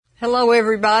Hello,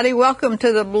 everybody. Welcome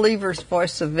to the Believer's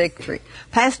Voice of Victory.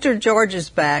 Pastor George is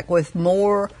back with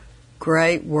more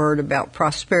great word about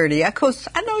prosperity. Of course,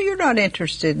 I know you're not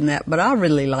interested in that, but I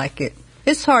really like it.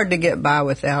 It's hard to get by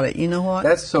without it. You know what?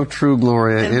 That's so true,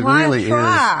 Gloria. And it why really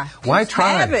try? is. Why Just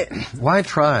try? have it. Why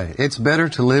try? It's better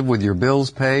to live with your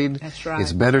bills paid. That's right.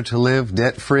 It's better to live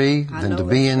debt-free than to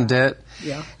be in debt.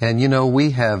 Yeah. And you know, we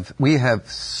have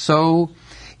so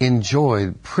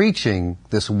enjoyed preaching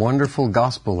this wonderful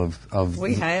gospel of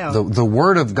the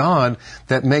Word of God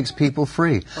that makes people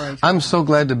free. I'm so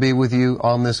glad to be with you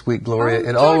on this week, Gloria.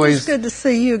 It's good to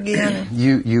see you again.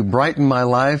 You brighten my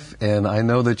life, and I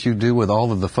know that you do with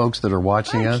all of the folks that are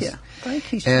watching us.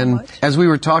 Thank you so much. And as we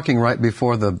were talking right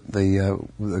before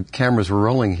the cameras were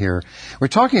rolling here, we're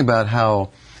talking about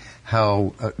how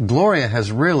Gloria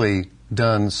has really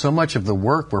done so much of the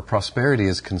work where prosperity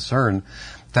is concerned.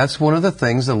 That's one of the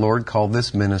things the Lord called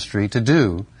this ministry to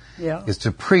do, is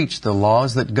to preach the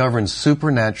laws that govern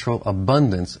supernatural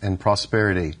abundance and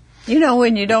prosperity. You know,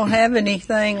 when you don't have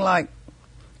anything like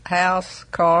house,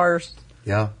 cars,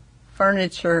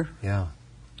 furniture,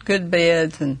 good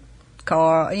beds and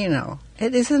car, you know,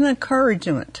 it is an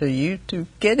encouragement to you to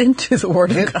get into the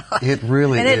Word of God. It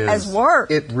really is. And it has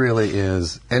worked. It really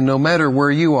is. And no matter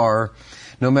where you are,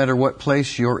 no matter what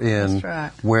place you're in,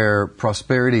 where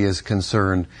prosperity is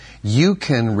concerned, they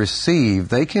can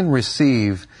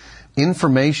receive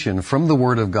information from the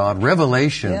Word of God,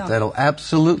 revelation that'll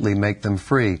absolutely make them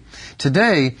free.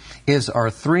 Today is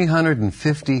our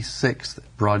 356th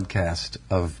broadcast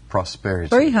of prosperity.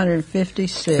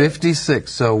 356.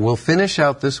 56. So we'll finish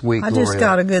out this week, Gloria. I just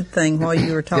got a good thing while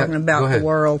you were talking about the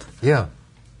world. Yeah.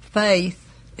 Faith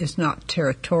is not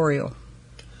territorial.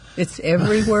 It's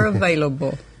everywhere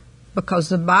available because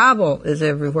the Bible is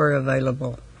everywhere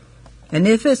available. And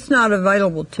if it's not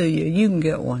available to you, you can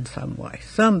get one some way.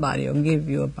 Somebody will give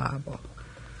you a Bible.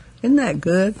 Isn't that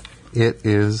good? It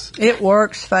is. It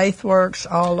works. Faith works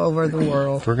all over the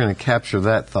world. We're going to capture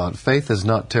that thought. Faith is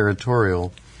not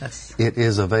territorial. It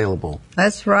is available.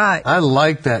 That's right. I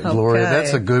like that, Gloria. Okay.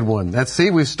 That's a good one.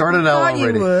 We started out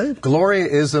already. You would.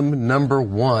 Gloriaism number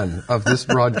 1 of this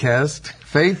broadcast.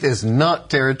 Faith is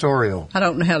not territorial. I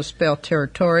don't know how to spell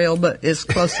territorial, but it's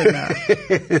close enough.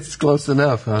 It's close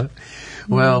enough, huh?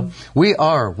 Well,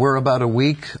 we're about a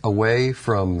week away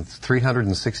from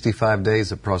 365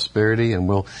 days of prosperity, and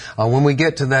when we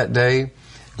get to that day,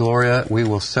 Gloria, we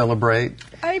will celebrate.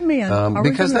 Amen.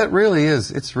 Because that really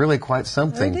is, it's really quite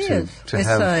something to have. It's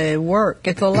a work.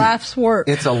 It's a life's work.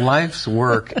 It's a life's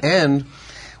work. And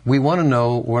we want to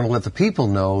let the people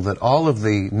know that all of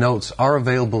the notes are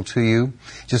available to you.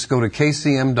 Just go to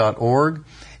kcm.org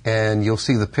and you'll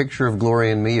see the picture of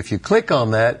Gloria and me. If you click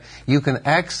on that, you can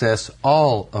access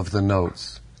all of the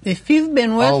notes. If you've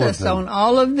been with us on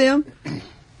all of them,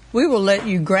 we will let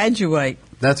you graduate.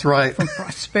 That's right. From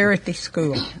Prosperity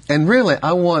School. And really,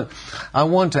 I want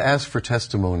to ask for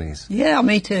testimonies. Yeah,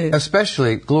 me too.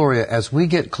 Especially, Gloria, as we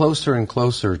get closer and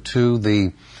closer to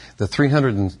the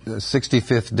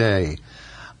 365th day,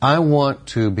 I want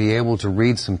to be able to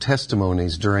read some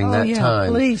testimonies during that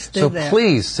time. Please do that. So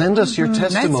please send us your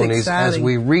testimonies as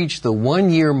we reach the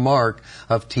 1-year mark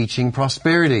of teaching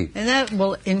prosperity. And that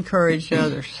will encourage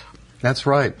others. That's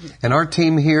right. And our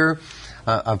team here,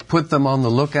 I've put them on the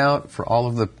lookout for all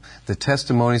of the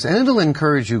testimonies, and it'll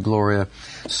encourage you, Gloria.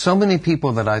 So many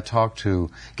people that I talk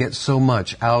to get so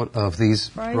much out of these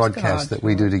broadcasts that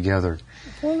we do together.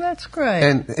 Well, that's great.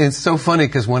 And it's so funny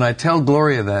because when I tell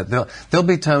Gloria that, there'll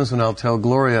be times when I'll tell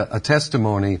Gloria a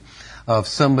testimony of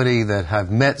somebody that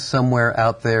I've met somewhere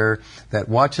out there that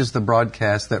watches the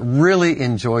broadcast that really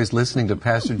enjoys listening to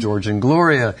Pastor George and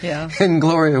Gloria. And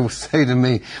Gloria will say to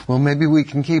me, well, maybe we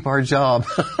can keep our job.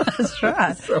 That's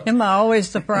right. Am I always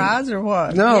surprised or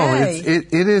what? No,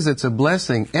 it is. It's a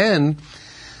blessing. And,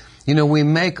 you know, we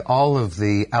make all of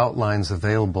the outlines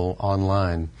available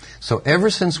online. So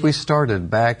ever since we started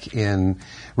back in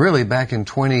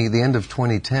the end of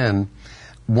 2010,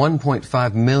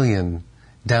 1.5 million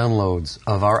downloads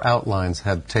of our outlines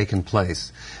have taken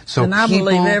place. So and I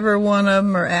believe every one of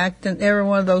them every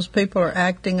one of those people are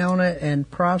acting on it and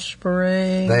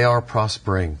prospering. They are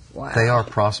prospering. Wow. They are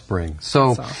prospering.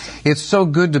 So it's so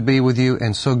good to be with you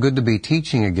and so good to be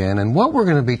teaching again. And what we're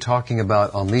going to be talking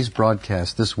about on these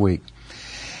broadcasts this week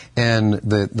and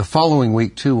the following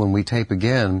week too when we tape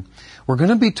again, we're going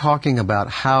to be talking about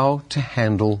how to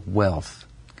handle wealth.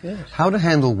 Good. How to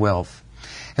handle wealth.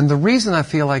 And the reason I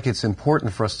feel like it's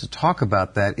important for us to talk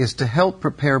about that is to help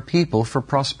prepare people for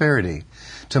prosperity,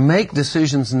 to make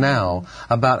decisions now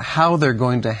about how they're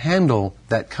going to handle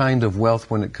that kind of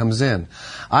wealth when it comes in.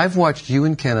 I've watched you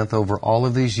and Kenneth over all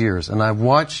of these years, and I've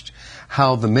watched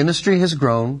how the ministry has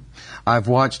grown. I've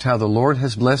watched how the Lord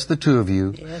has blessed the two of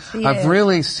you. Yes, He I've has.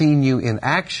 really seen you in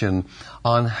action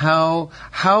on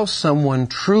how someone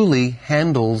truly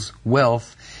handles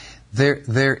wealth.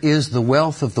 There is the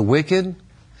wealth of the wicked,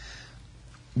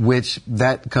 which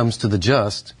that comes to the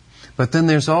just, but then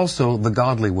there's also the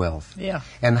godly wealth. Yeah.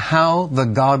 And how the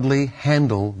godly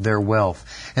handle their wealth.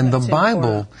 And That's the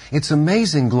Bible, important. it's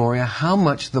amazing, Gloria, how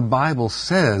much the Bible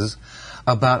says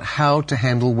about how to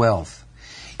handle wealth.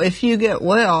 If you get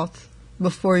wealth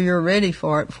before you're ready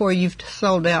for it, before you've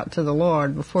sold out to the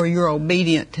Lord, before you're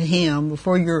obedient to Him,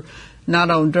 before you're not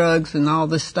on drugs and all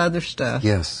this other stuff,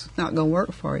 Yes. it's not going to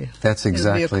work for you. That's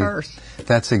exactly. It'll be a curse.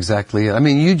 That's exactly it. I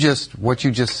mean, what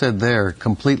you just said there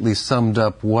completely summed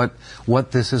up what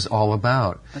this is all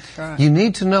about. That's right. You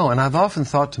need to know, and I've often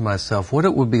thought to myself what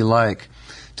it would be like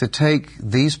to take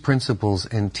these principles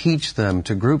and teach them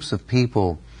to groups of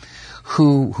people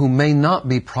who may not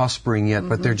be prospering yet,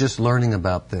 but they're just learning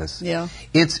about this. Yeah.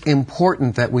 It's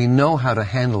important that we know how to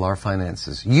handle our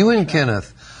finances. You and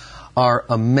Kenneth are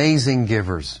amazing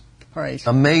givers. Praise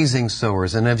God. Amazing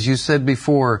sowers. And as you said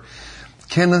before,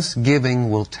 Kenneth's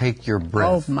giving will take your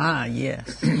breath. Oh my,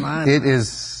 yes.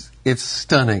 It's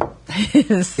stunning.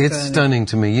 It's stunning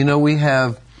to me. You know, we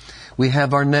have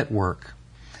our network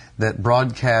that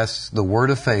broadcasts the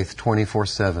Word of Faith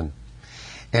 24/7.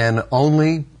 And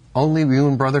only you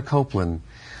and Brother Copeland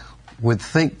would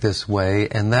think this way,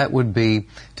 and that would be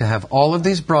to have all of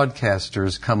these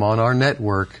broadcasters come on our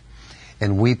network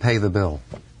and we pay the bill.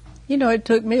 You know, it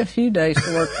took me a few days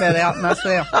to work that out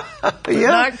myself. Yeah.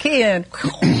 Not Ken.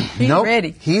 He's Nope,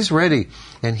 ready. He's ready.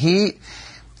 And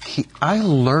I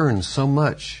learned so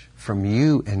much from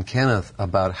you and Kenneth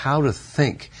about how to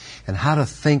think and how to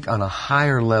think on a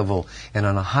higher level and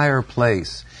on a higher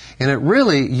place. And it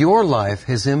really, your life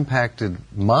has impacted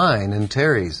mine and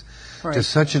Terry's to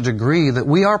such a degree that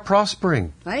we are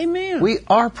prospering. Amen. We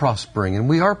are prospering and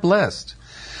we are blessed.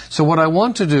 So what I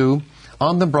want to do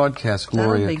on the broadcast,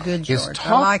 Gloria, That'll be good, is George. I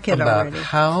talk like it about already.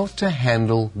 how to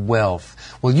handle wealth.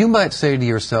 Well, you might say to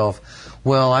yourself,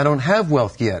 well, I don't have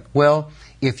wealth yet. Well,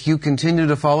 if you continue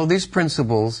to follow these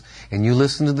principles and you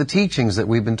listen to the teachings that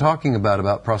we've been talking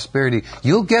about prosperity,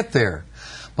 you'll get there.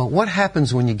 But what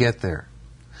happens when you get there?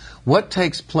 What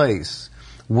takes place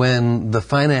when the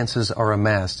finances are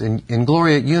amassed? And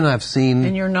Gloria, you and I have seen...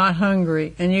 And you're not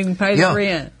hungry, and you can pay the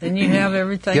rent, and you have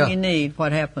everything you need.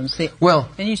 What happens? Well,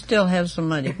 and you still have some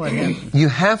money. What happens? You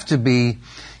have to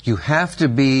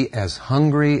be as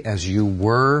hungry as you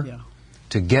were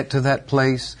to get to that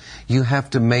place. You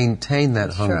have to maintain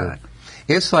that hunger. Right.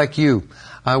 It's like you.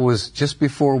 I was, just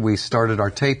before we started our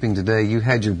taping today, you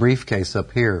had your briefcase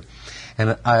up here.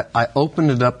 And I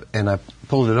opened it up and I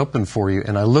pulled it open for you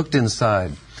and I looked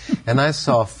inside and I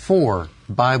saw 4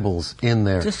 Bibles in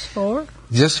there. Just 4?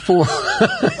 Just 4.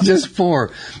 Just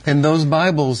 4. And those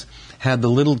Bibles had the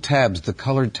little tabs, the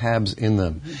colored tabs in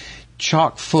them.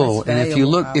 Chock full. And if you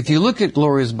look at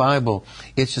Gloria's Bible,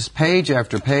 it's just page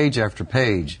after page after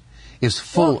page is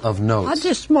full of notes. I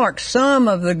just marked some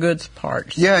of the good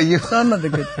parts. Yeah, some of the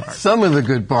good parts. Some of the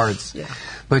good parts. Yeah.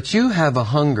 But you have a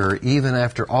hunger, even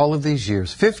after all of these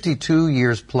years, 52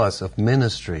 years plus of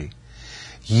ministry,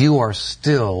 you are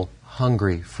still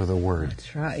hungry for the Word.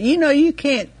 That's right. You know, you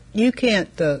can't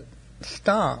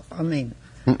stop. I mean,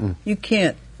 you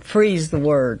can't freeze the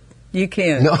Word. You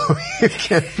can't. No, you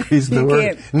can't freeze the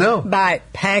Word. Can't buy it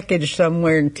packaged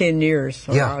somewhere in 10 years.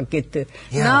 So I'll get the.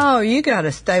 Yeah. No, you got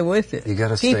to stay with it. You got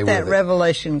to stay with it. Keep that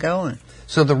revelation going.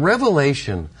 So the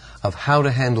revelation of how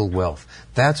to handle wealth,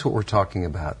 that's what we're talking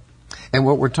about. And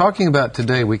what we're talking about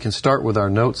today, we can start with our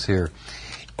notes here.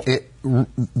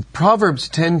 Proverbs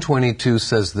 10:22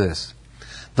 says this: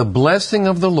 "The blessing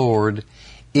of the Lord,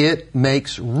 it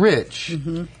makes rich,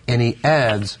 and He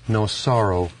adds no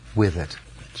sorrow with it."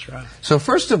 That's right. So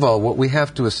first of all, what we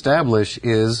have to establish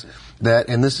is that,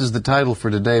 and this is the title for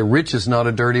today, rich is not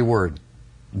a dirty word.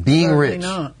 Being rich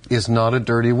is not a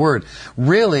dirty word.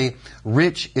 Really,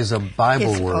 rich is a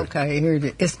Bible word. Okay, here it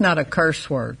is. It's not a curse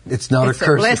word. It's not a curse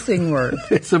word. It's a blessing word.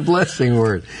 It's a blessing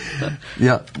word.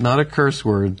 Yeah, not a curse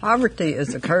word. Poverty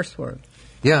is a curse word.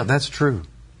 Yeah, that's true.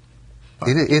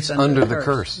 It's under the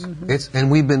curse. And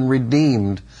we've been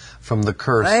redeemed from the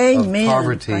curse of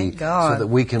poverty so that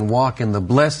we can walk in the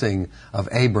blessing of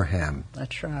Abraham.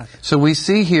 That's right. So we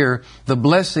see here the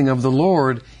blessing of the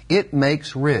Lord, it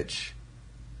makes rich.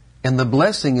 And the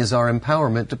blessing is our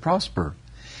empowerment to prosper.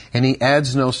 and He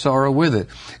adds no sorrow with it.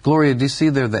 Gloria, do you see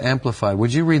there the Amplified?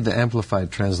 Would you read the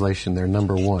Amplified translation there,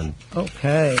 number 1?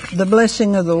 Okay. The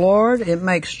blessing of the Lord, it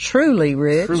makes truly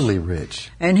rich. Truly rich.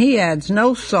 And He adds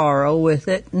no sorrow with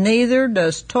it, neither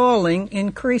does toiling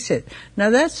increase it. Now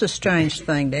that's a strange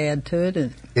thing to add to it.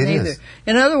 It is.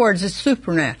 In other words, it's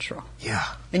supernatural. Yeah.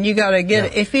 And you got to get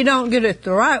it. If you don't get it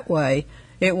the right way,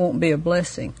 it won't be a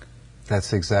blessing.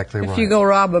 That's exactly right. If you go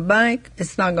rob a bank,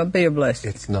 it's not going to be a blessing.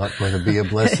 It's not going to be a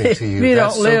blessing to you. If you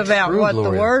That's don't live so out true, what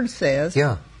Gloria. the Word says,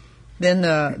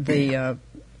 then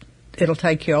it'll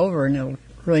take you over and it'll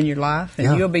ruin your life,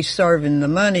 and you'll be serving the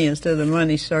money instead of the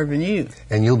money serving you.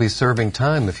 And you'll be serving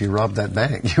time if you rob that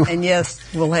bank. And yes,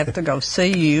 we'll have to go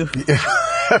see you.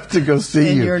 Have to go see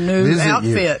in you. your new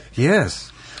outfit. You.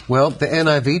 Yes. Well, the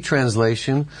NIV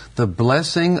translation, the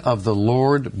blessing of the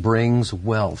Lord brings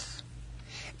wealth,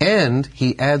 and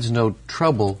He adds no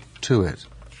trouble to it.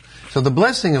 So the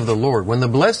blessing of the Lord, when the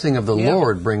blessing of the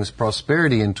Lord brings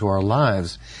prosperity into our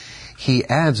lives, He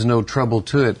adds no trouble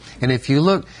to it. And if you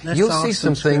look, you'll see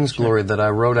some things, Gloria, that I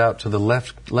wrote out to the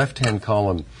left-hand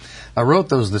column. I wrote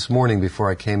those this morning before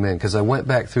I came in because I went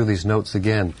back through these notes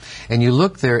again. And you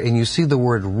look there and you see the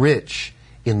word rich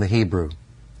in the Hebrew.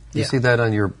 You see that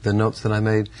on the notes that I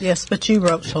made? Yes, but you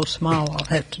wrote so small, I'll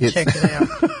have to check it out.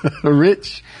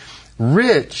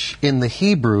 Rich in the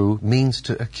Hebrew means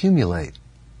to accumulate.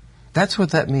 That's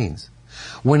what that means.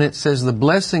 When it says the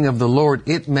blessing of the Lord,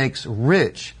 it makes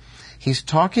rich, He's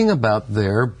talking about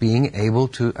there being able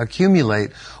to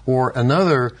accumulate, or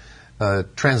another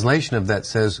translation of that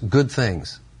says good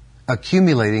things.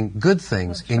 Accumulating good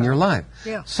things in your life.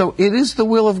 Yeah. So it is the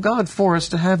will of God for us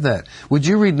to have that. Would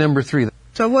you read number 3?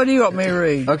 So what do you want me to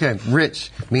read? Okay,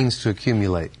 rich means to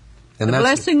accumulate. And the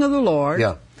blessing of the Lord,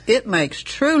 it makes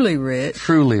truly rich.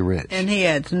 Truly rich. And He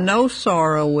adds no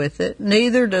sorrow with it,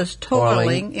 neither does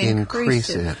toiling increase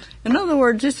it. In other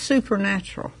words, it's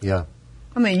supernatural. Yeah.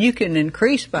 I mean, you can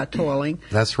increase by toiling.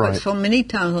 That's right. But so many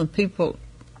times when people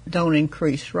don't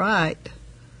increase right,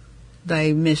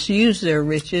 they misuse their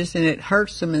riches and it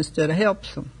hurts them instead of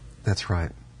helps them. That's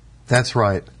right. That's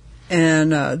right.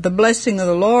 And the blessing of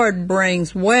the Lord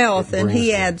brings wealth, and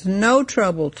He adds no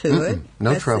trouble to it.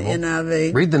 No That's trouble. The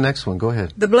NIV. Read the next one. Go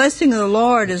ahead. The blessing of the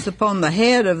Lord is upon the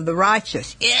head of the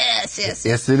righteous. Yes,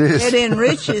 it is. It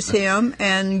enriches him,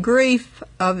 and grief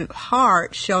of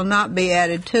heart shall not be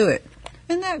added to it.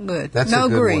 Isn't that good? That's a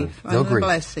good grief one. No grief. The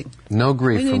blessing. No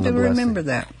grief from the blessing. We need to remember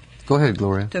that. Go ahead,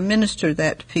 Gloria. To minister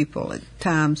that to people at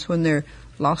times when they're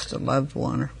lost a loved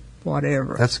one or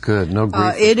whatever. That's good. No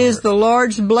grief. It is the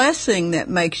Lord's blessing that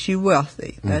makes you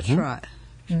wealthy. That's right.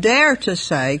 Dare to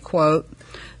say, quote,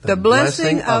 the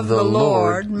blessing of the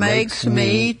Lord makes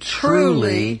me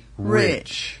truly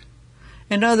rich.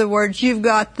 In other words, you've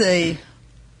got the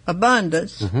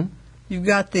abundance, you've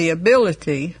got the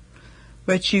ability,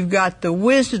 but you've got the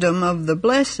wisdom of the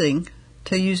blessing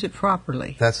to use it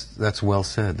properly. That's well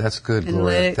said. That's good, and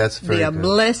Gloria. let it That's very be a good.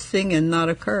 Blessing and not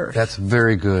a curse. That's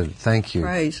very good. Thank you.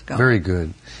 Praise God. Very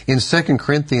good. In 2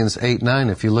 Corinthians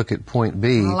 8:9, if you look at point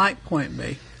B, I like point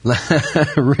B.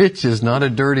 Rich is not a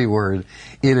dirty word.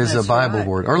 It is a Bible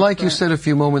word. Or like you said a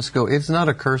few moments ago, it's not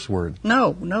a curse word.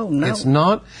 No. It's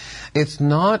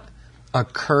not a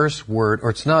curse word,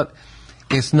 or it's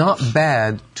not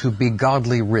bad to be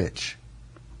godly rich.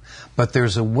 But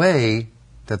there's a way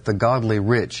that the godly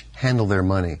rich handle their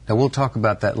money. Now, we'll talk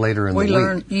about that later in the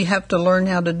week. You have to learn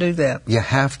how to do that. You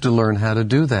have to learn how to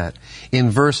do that.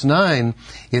 In verse 9,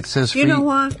 it says... You know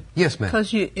why? Yes, ma'am.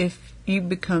 Because if you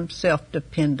become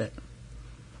self-dependent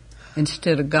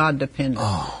instead of God-dependent.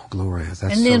 Oh, Gloria, that's so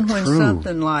true. And then when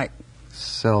something like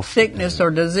sickness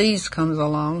or disease comes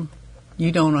along,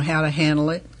 you don't know how to handle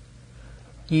it.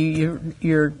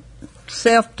 You're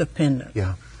self-dependent.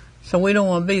 Yeah. So we don't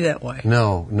want to be that way.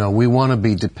 No, we want to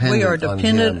be dependent on Him. We are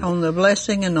dependent on the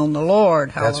blessing and on the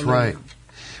Lord. Hallelujah. That's right.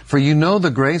 For you know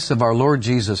the grace of our Lord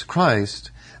Jesus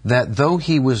Christ, that though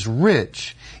He was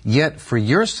rich, yet for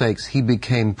your sakes He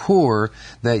became poor,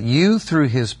 that you through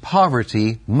His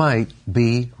poverty might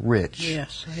be rich.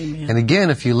 Yes, amen. And again,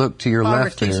 if you look to your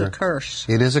left there... Poverty is a curse.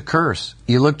 It is a curse.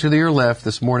 You look to your left,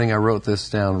 this morning I wrote this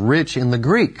down, rich in the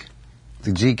Greek.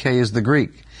 The GK is the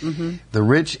Greek. Mm-hmm. The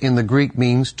rich in the Greek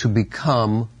means to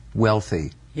become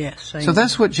wealthy. Yes. Amen. So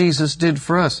that's what Jesus did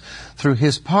for us. Through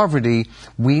His poverty,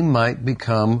 we might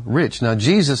become rich. Now,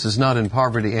 Jesus is not in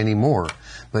poverty anymore,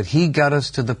 but He got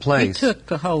us to the place. He took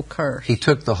the whole curse. He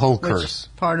took the whole curse.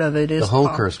 Part of it is the whole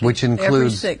poverty. Curse, which includes every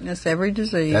sickness, every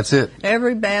disease. That's it.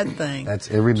 Every bad thing.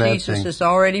 That's every bad thing. Jesus has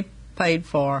already paid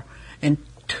for and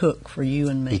took for you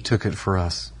and me. He took it for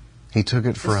us. He took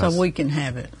it for us. So we can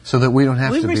have it. So that we don't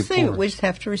have to be poor. We receive it. We just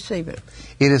have to receive it.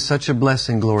 It is such a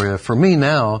blessing, Gloria, for me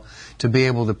now to be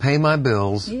able to pay my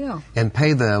bills and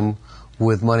pay them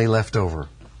with money left over.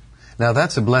 Now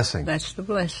that's a blessing. That's the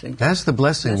blessing. That's the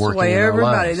blessing That's working the way in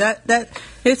everybody, our lives.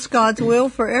 It's God's will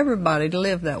for everybody to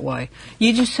live that way.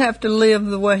 You just have to live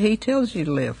the way He tells you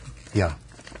to live. Yeah.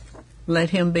 Let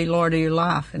Him be Lord of your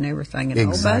life and everything,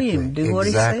 and obey Him. Do what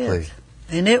He says.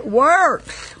 And it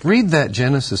works. Read that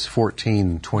Genesis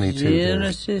 14:22.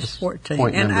 Genesis 14.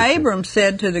 And Abram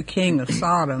said to the king of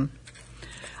Sodom,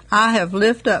 I have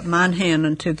lifted up mine hand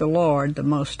unto the Lord, the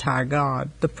Most High God,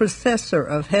 the possessor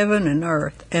of heaven and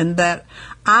earth, and that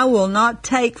I will not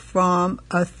take from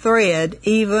a thread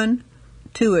even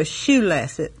to a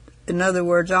shoelace. In other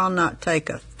words, I'll not take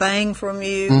a thing from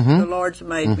you. The Lord's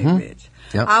made me rich.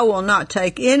 Yep. I will not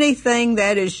take anything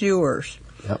that is yours.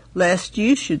 Yep. Lest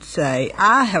you should say,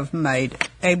 I have made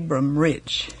Abram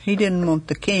rich. He didn't want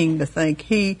the king to think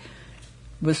he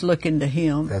was looking to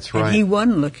him. That's right. And he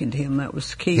wasn't looking to him. That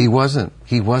was key. He wasn't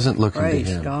looking Praise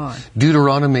to him. God.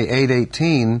 Deuteronomy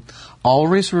 8:18,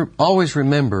 always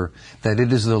remember that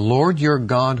it is the Lord your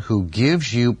God who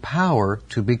gives you power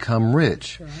to become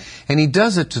rich. Right. And He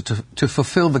does it to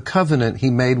fulfill the covenant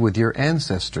He made with your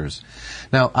ancestors.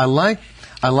 Now, I like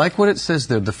what it says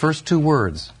there, the first two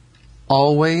words.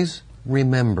 Always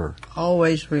remember.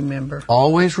 Always remember.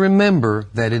 Always remember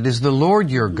that it is the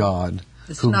Lord your God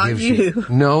who gives you.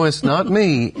 No, it's not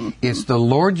me. It's the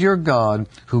Lord your God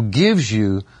who gives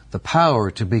you the power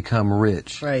to become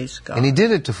rich. Praise God. And He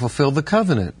did it to fulfill the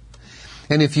covenant.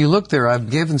 And if you look there, I've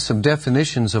given some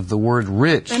definitions of the word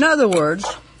rich. In other words,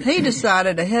 He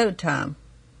decided ahead of time.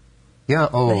 Yeah.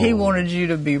 That He wanted you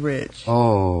to be rich.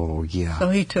 Oh, yeah. So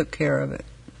He took care of it.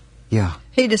 Yeah.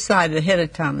 He decided ahead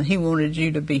of time that He wanted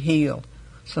you to be healed.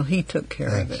 So He took care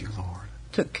of it. Thank you, Lord.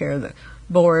 Took care of it.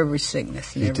 Bore every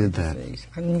sickness and every disease.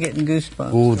 I'm getting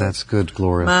goosebumps. Oh, that's good,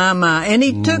 Gloria. My. And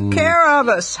He took care of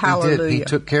us. Hallelujah. He did. He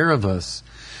took care of us.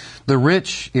 The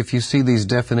rich, if you see these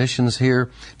definitions here,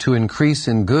 to increase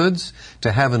in goods,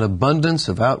 to have an abundance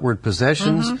of outward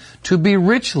possessions, to be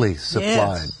richly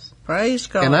supplied. Yes. Praise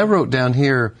God. And I wrote down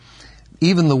here,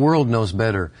 even the world knows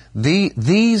better.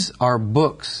 These are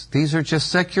books. These are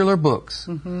just secular books.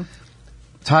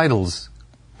 Titles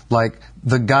like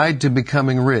The Guide to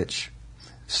Becoming Rich,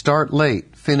 Start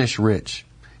Late, Finish Rich,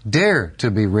 Dare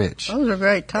to be Rich. Those are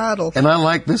great titles. And I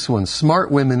like this one, Smart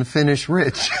Women Finish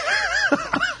Rich.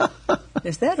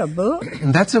 Is that a book?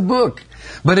 That's a book.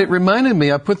 But it reminded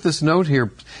me, I put this note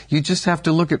here, you just have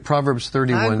to look at Proverbs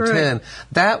 31:10.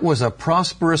 That was a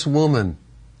prosperous woman.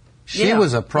 She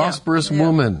was a prosperous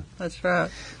woman. That's right.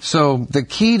 So the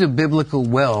key to biblical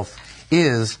wealth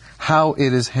is how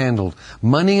it is handled.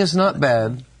 Money is not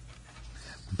bad,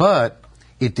 but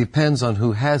it depends on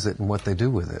who has it and what they do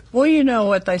with it. Well, you know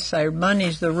what they say,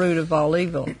 money's the root of all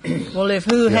evil. Well, if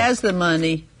who has the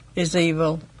money is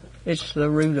evil, it's the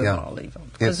root of all evil.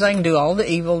 Because they can do all the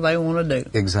evil they want to do.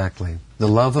 Exactly. The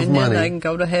love of money. And then they can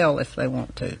go to hell if they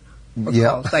want to.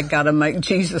 Because they got to make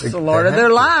Jesus the Lord of their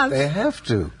lives. They have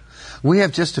to. We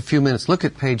have just a few minutes. Look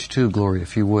at page 2, Gloria,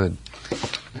 if you would.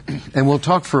 And we'll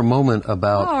talk for a moment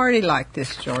about... I already like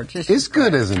this, George. It's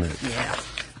good, isn't it?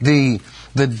 Yeah.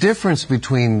 The difference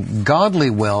between godly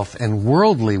wealth and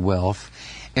worldly wealth,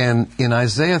 and in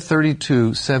Isaiah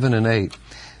 32:7 and 8,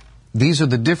 these are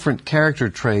the different character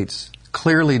traits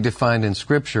clearly defined in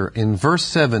Scripture. In verse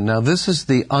 7, now this is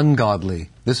the ungodly.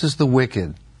 This is the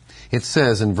wicked. It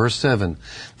says in verse 7,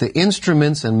 the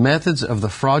instruments and methods of the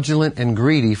fraudulent and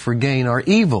greedy for gain are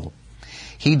evil.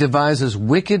 He devises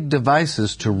wicked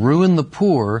devices to ruin the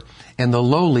poor and the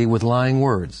lowly with lying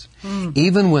words,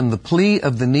 even when the plea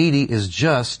of the needy is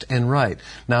just and right.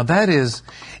 Now that is,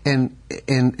 and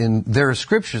there are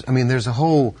scriptures, I mean there's a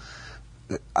whole,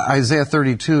 Isaiah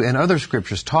 32 and other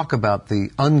scriptures talk about the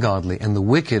ungodly and the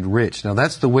wicked rich. Now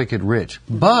that's the wicked rich.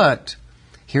 But,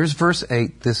 here's verse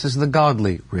 8, this is the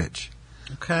godly rich.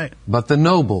 Okay. But the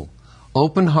noble,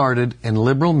 open-hearted, and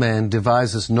liberal man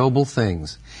devises noble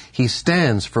things. He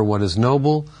stands for what is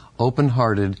noble,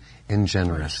 open-hearted, and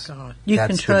generous. God. You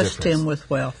can trust Him with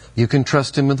wealth. You can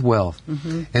trust Him with wealth.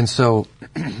 And so,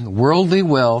 worldly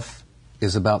wealth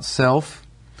is about self.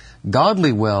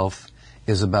 Godly wealth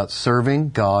is about serving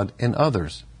God and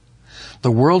others.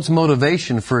 The world's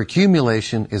motivation for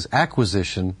accumulation is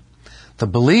acquisition. The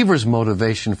believer's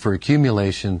motivation for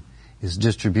accumulation is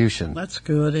distribution. That's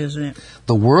good, isn't it?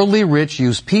 The worldly rich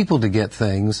use people to get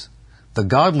things. The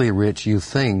godly rich use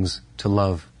things to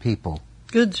love people.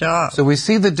 Good job. So we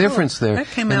see the difference there. That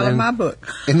came out of my book.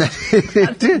 I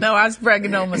didn't know I was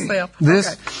bragging on myself.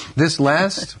 This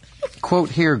last quote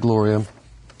here, Gloria,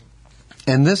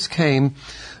 And this came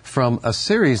from a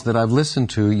series that I've listened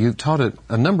to. You taught it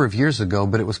a number of years ago,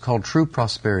 but it was called True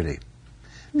Prosperity.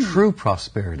 True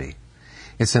Prosperity.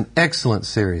 It's an excellent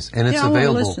series, and it's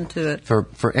available listen to it.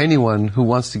 for anyone who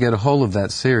wants to get a hold of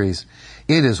that series.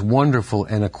 It is wonderful.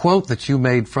 And a quote that you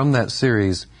made from that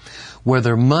series,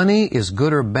 whether money is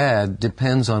good or bad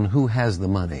depends on who has the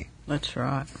money. That's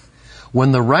right.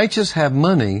 When the righteous have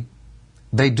money,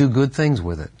 they do good things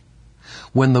with it.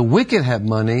 When the wicked have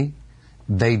money,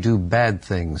 they do bad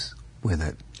things with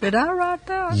it. Did I write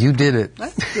that? You did it.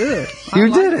 That's good. You I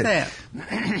did like it. That.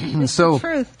 It's So the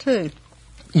truth, too.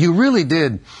 you really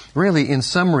did. Really, in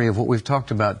summary of what we've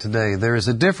talked about today, there is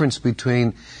a difference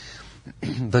between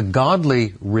the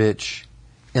godly rich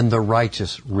and the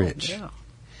righteous rich. Yeah.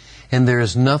 And there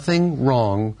is nothing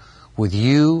wrong with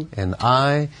you and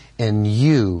I and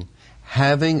you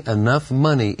having enough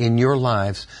money in your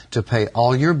lives to pay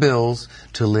all your bills,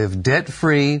 to live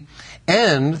debt-free,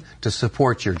 and to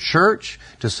support your church,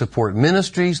 to support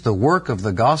ministries, the work of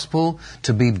the gospel,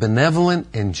 to be benevolent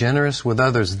and generous with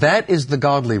others. That is the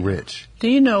godly rich. Do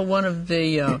you know one of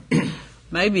the,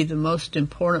 maybe the most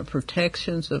important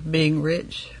protections of being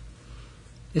rich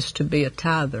is to be a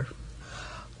tither?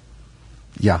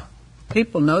 Yeah.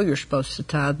 People know you're supposed to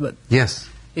tithe, but Yes.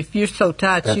 if you're so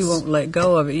tight you won't let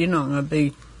go of it, you're not going to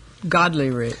be godly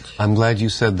rich. I'm glad you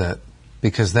said that,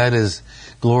 because that is,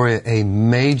 Gloria, a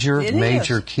major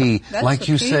key. That's like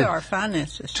you key said, to our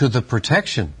finances. to the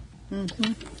protection.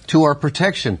 To our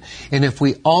protection. And if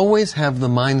we always have the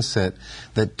mindset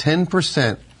that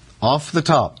 10% off the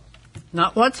top,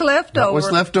 Not what's left over. not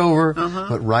what's left over, Uh-huh.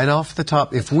 but right off the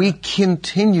top, if we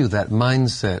continue that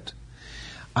mindset,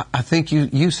 I think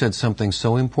you said something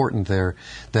so important there,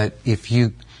 that if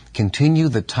you continue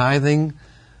the tithing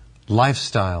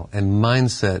lifestyle and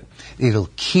mindset, it'll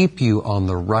keep you on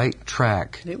the right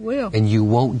track. It will. And you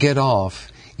won't get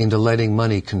off into letting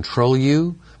money control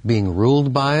you, being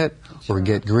ruled by it, or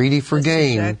get greedy for That's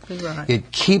gain. exactly right.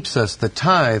 It keeps us, the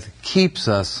tithe keeps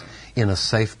us in a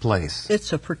safe place.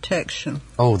 It's a protection.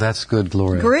 Oh, that's good,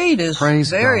 Gloria. Greed is Praise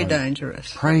very God.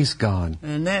 dangerous. Praise God.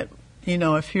 And that,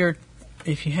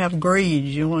 if you have greed,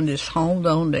 you want to just hold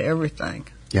on to everything.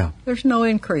 Yeah. There's no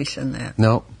increase in that.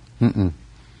 No. Mm-mm.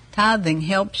 Tithing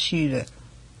helps you to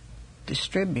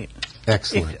distribute.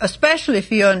 Excellent. Especially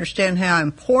if you understand how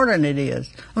important it is.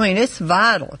 I mean, it's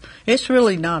vital. It's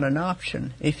really not an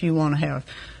option if you want to have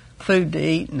food to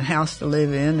eat and a house to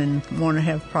live in and want to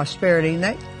have prosperity. And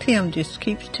that Tim just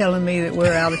keeps telling me that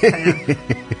we're out of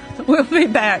town. We'll be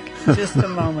back in just a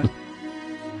moment.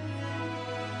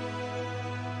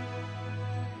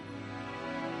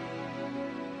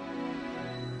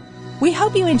 We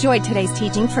hope you enjoyed today's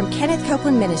teaching from Kenneth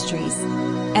Copeland Ministries.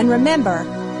 And remember,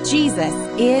 Jesus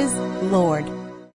is Lord.